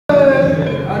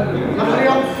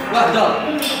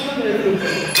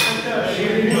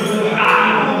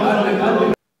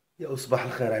يا صباح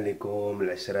الخير عليكم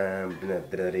العشران بنات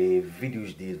الدراري، فيديو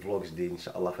جديد فلوق جديد ان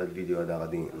شاء الله. في هذا الفيديو هذا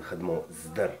غادي نخدموا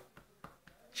الصدر،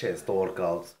 تشيست ورك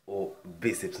اوت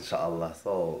وبيسبس ان شاء الله.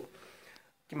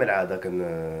 كما العاده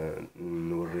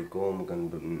كنوريكم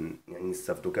يعني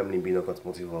نستافدوا كاملين بينا،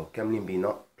 كنتموتيفاو كاملين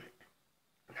بينا،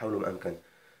 نحاولوا ما امكن.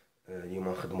 اليوم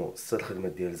نخدموا 6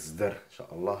 خدمات ديال الصدر ان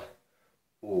شاء الله،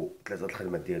 و3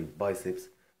 الخدمات ديال البايسبس.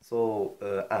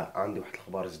 عندي واحد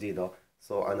الاخبار جديده.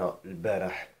 انا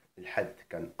البارح الحد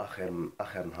كان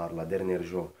اخر نهار لا ديرنيير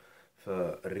جور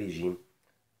في الريجيم،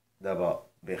 دابا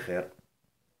بخير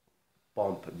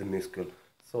بومب دو ميسكل.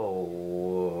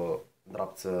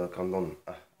 ضربت كنظن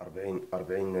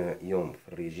 40 يوم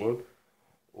في الريجيم،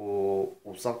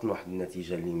 ووصلت لواحد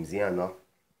النتيجه اللي مزيانه.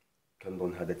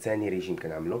 كنظن هذا ثاني ريجيم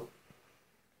كنعملو.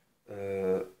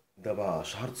 دابا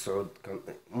شهر 9 كان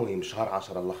المهم شهر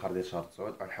 10 الاخر ديال شهر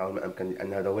 9 غنحاول ما امكن،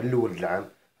 لان هذا هو الاول د العام،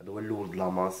 هذا هو الاول د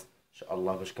لاماس ان شاء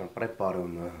الله، باش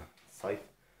كنبريباريو الصيف.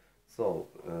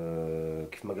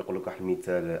 كيف ما كيقول لك واحد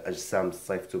المثال، اجسام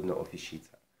الصيف تبنى في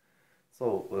الشتاء.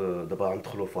 دابا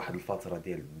غندخلوا في واحد الفتره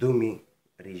ديال دومي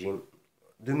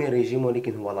ريجيم،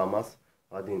 ولكن هو لاماس.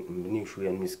 غادي نبنيو شويه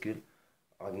الميسكل،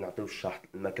 غادي نعطيو الشحط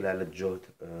الماكله على الجهد،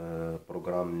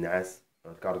 بروغرام النعاس،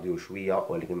 كارديو شويه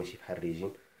ولكن ماشي بحال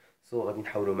الريجيم. غادي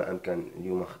نحاولوا ما امكن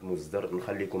اليوم نخدموا الصدر.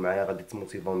 نخليكم معايا، غادي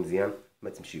تموتيفاو مزيان، ما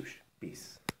تمشيوش.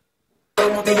 بيس.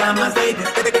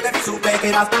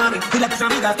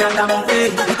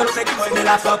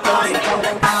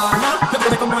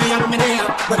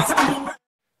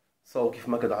 كيف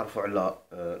ما كتعرفوا على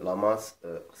لاماس،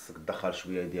 خصك تدخل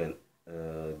شويه ديال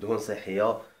دهون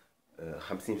صحيه،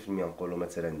 50% نقولوا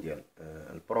مثلا ديال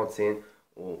البروتين،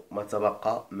 وما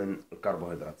تبقى من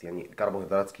الكربوهيدرات. يعني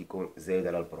الكربوهيدرات كيكون زايد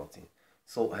على البروتين.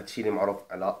 هادشي اللي معروف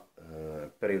على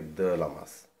بيريود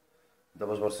لاماس.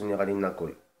 دابا جبرتوني غادي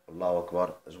ناكل، الله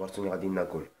اكبر، جبرتوني غادي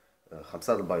ناكل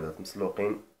 5 البيضات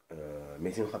مسلوقين،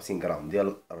 250 غرام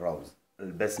ديال الروز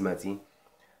البسمتي.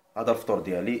 هذا الفطور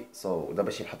ديالي.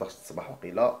 دابا شي 11 الصباح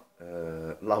وقيله.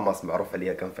 لاماس معروف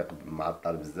عليا كنفيق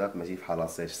معطل بزاف، ماشي بحال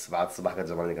لاصيش 7 الصباح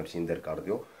كتجبرني كنمشي ندير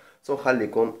كارديو.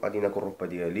 خليكم غادي ناكل الربه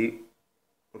ديالي،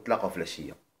 نتلاقاو في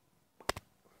العشيه.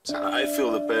 I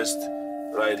feel the best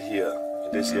right here in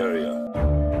this area.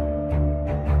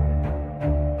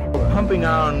 Pumping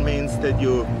iron means that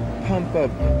you pump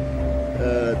up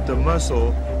the muscle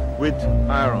with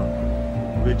iron,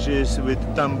 which is with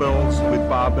dumbbells, with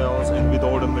barbells, and with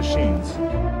all the machines.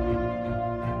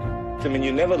 I mean,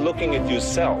 you're never looking at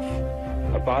yourself.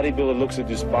 A bodybuilder looks at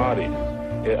his body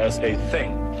as a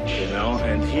thing, you know,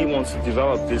 and he wants to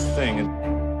develop this thing.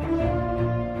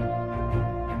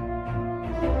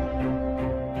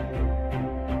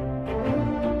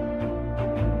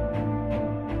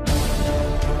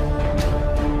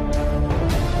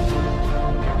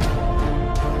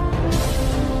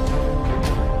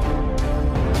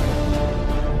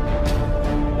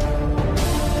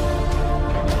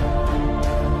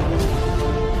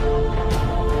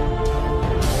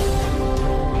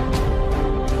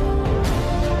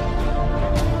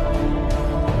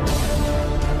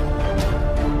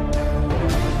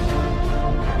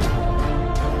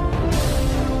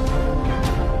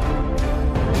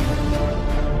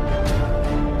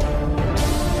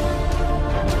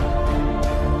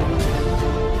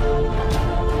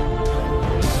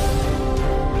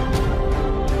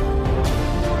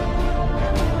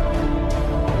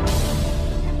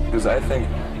 I think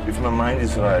if my mind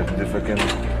is right, and if I can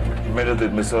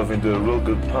meditate myself into a real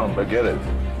good pump, I get it.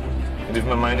 And if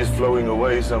my mind is flowing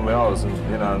away somewhere else, and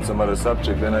you know, on some other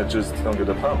subject, then I just don't get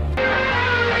a pump.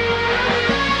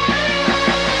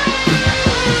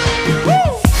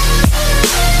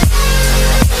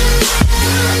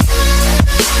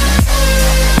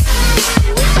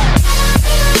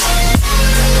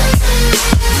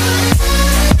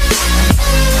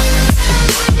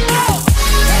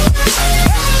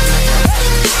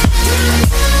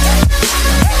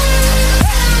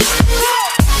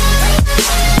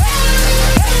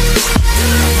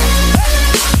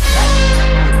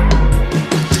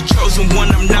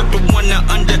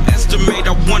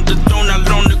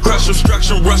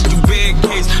 Rush through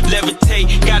barricades, levitate,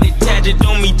 got it tatted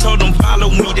on me, told them follow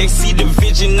me, they see the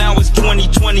vision, now it's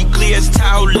 2020, clear as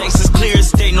tile, Lexus, clear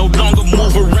as day, no longer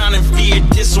move around in fear,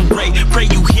 disarray, pray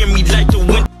you hear me like the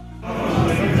wind.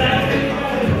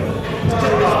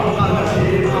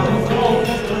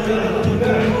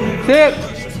 Sit!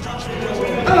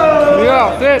 Yeah,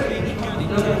 sit!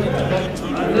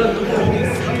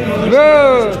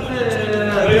 Good!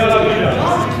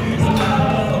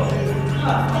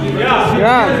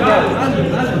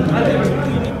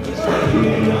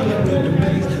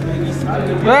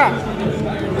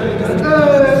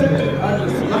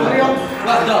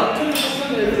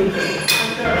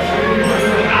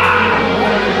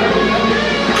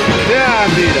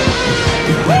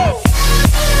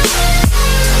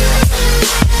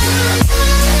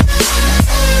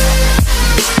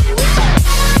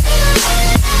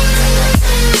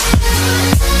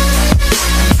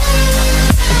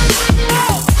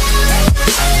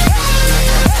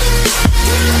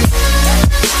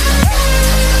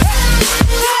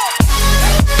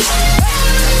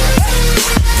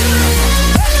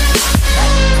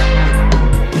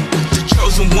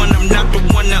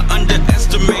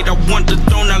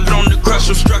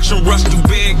 Construction rush through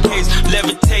barricades,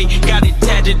 levitate, got it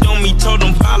tatted on me, told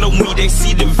them follow me, they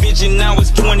see the vision, now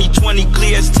it's 2020,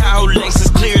 clear as Tahoe Lakes,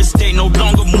 clear as day, no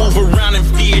longer move around in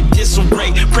fear,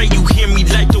 disarray, pray you hear me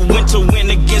like the winter wind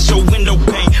against your window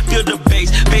pane, feel the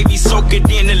bass, baby soak it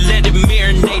in and let it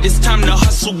marinate, it's time to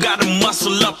hustle, gotta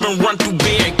muscle up and run through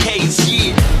barricades,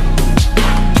 yeah.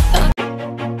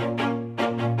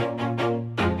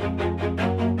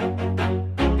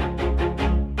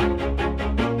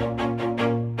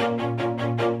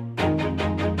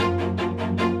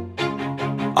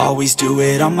 Always do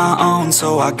it on my own,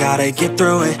 so I gotta get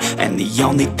through it. And the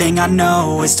only thing I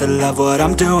know is to love what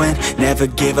I'm doing. Never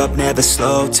give up, never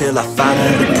slow, till I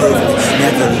finally prove it.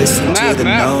 Never listen to the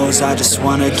no's, I just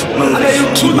wanna keep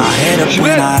moving. Keep my head up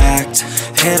when I act,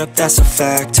 head up, that's a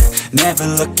fact. Never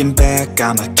looking back,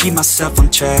 I'ma keep myself on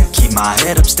track. Keep my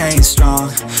head up, staying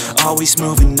strong, always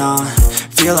moving on.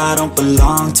 Feel I don't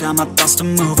belong, tell my thoughts to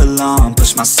move along.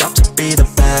 Push myself to be the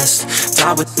best,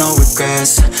 die with no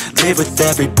regrets. Live with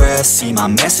every breath, see my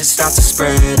message start to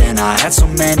spread. And I had so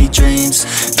many dreams,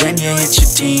 then you hit your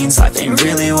teens. Life ain't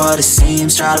really what it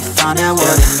seems, try to find out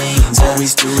what it means.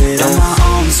 Always do it on my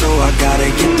own, so I gotta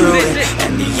get through it.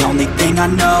 And the only thing I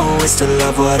know is to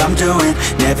love what I'm doing.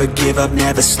 Never give up,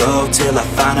 never slow, till I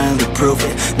finally prove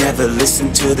it. Never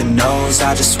listen to the no's,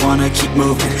 I just wanna keep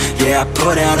moving. Yeah, I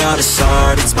put out all this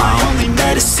art, it's my only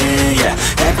medicine. Yeah,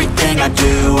 everything I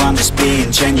do, I'm just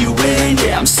being genuine.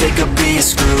 Yeah, I'm sick of being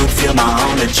screwed, feel my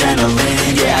own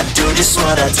adrenaline. Yeah, I do just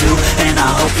what I do, and I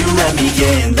hope you let me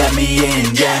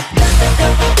in, yeah.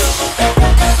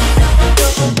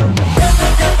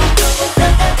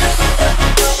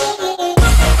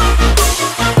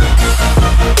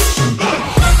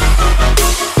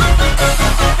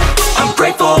 I'm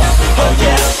grateful, oh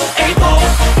yeah, able,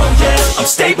 oh yeah, I'm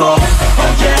stable,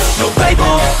 oh yeah, no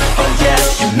label, oh yeah,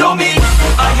 you know me,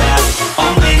 I have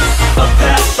only a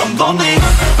path, I'm lonely,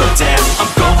 but damn,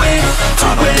 I'm going to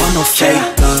I don't want no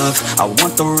fake love, I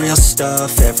want the real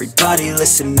stuff. Everybody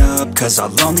listen up, cause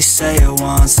I'll only say it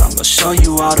once. I'm gonna show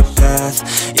you all the path,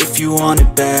 if you want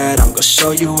it bad. I'm gonna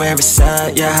show you where it's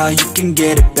at, yeah, how you can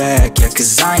get it back. Yeah,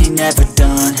 cause I ain't never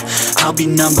done, I'll be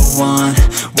number one.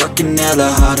 Working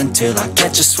hella hard until I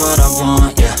get just what I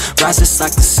want, yeah. Rises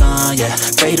like the sun, yeah,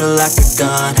 fatal like a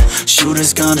gun.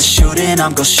 Shooters gonna shoot and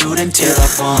I'm gonna shoot until I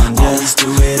won, yeah. Always do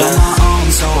it on my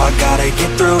own, so I gotta get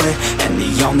through it. And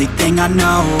the only thing I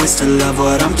know is to love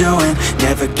what I'm doing.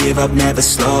 Never give up, never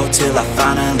slow, till I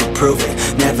finally prove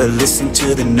it. Never listen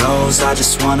to the no's, I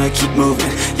just wanna keep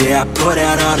moving. Yeah, I put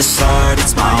out all this art,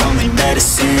 it's my only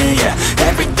medicine. Yeah,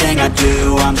 everything I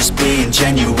do, I'm just being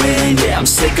genuine. Yeah, I'm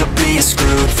sick of being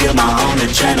screwed, feel my own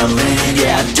adrenaline.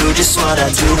 Yeah, I do just what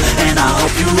I do, and I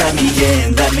hope you let me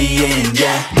in,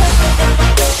 yeah.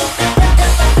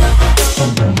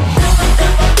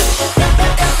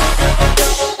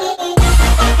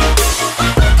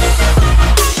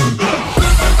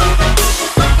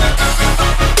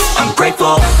 I'm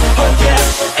grateful, oh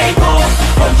yeah, able,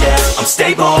 oh yeah, I'm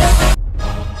stable.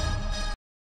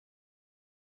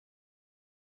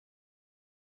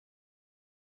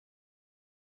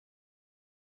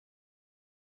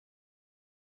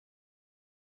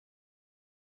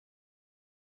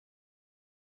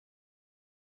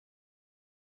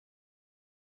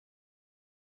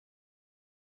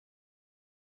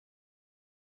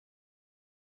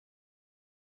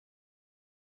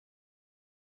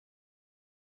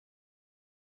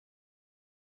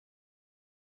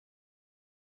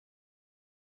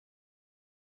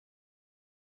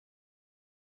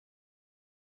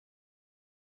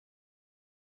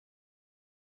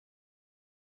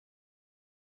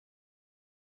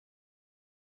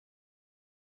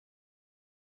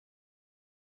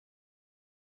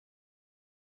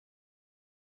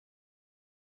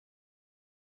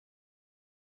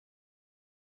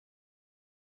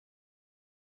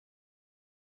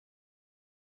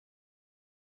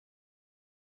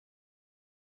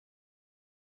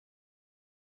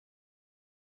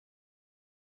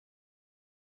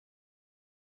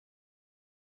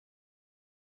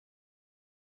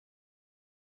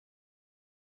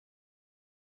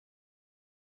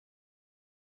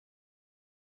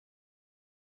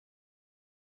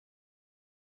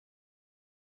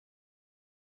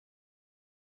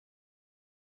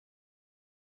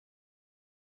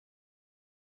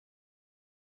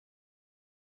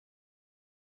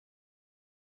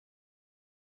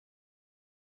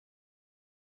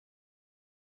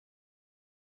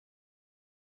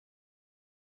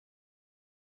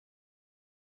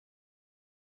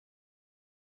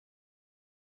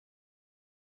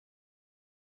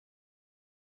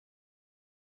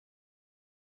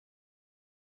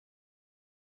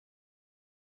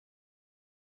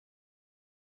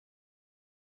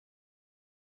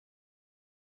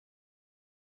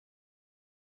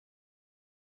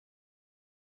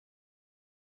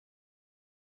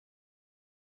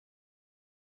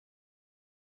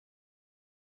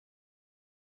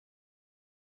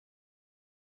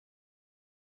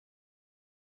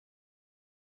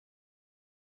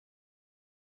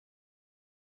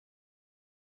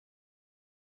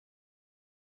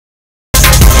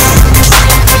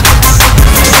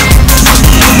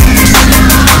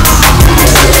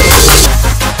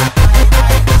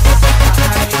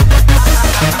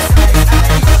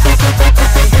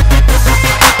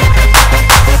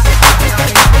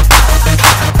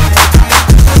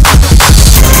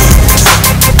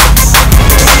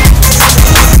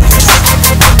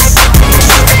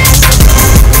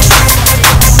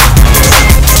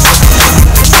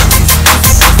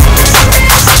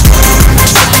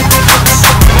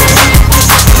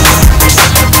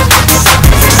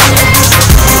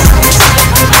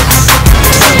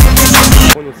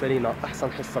 لينا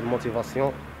احسن حصه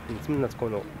الموتيفاسيون. نتمنى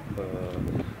تكونوا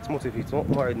تموتيفيتو.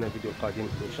 موعدنا الفيديو القادم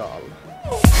ان شاء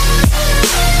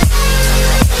الله.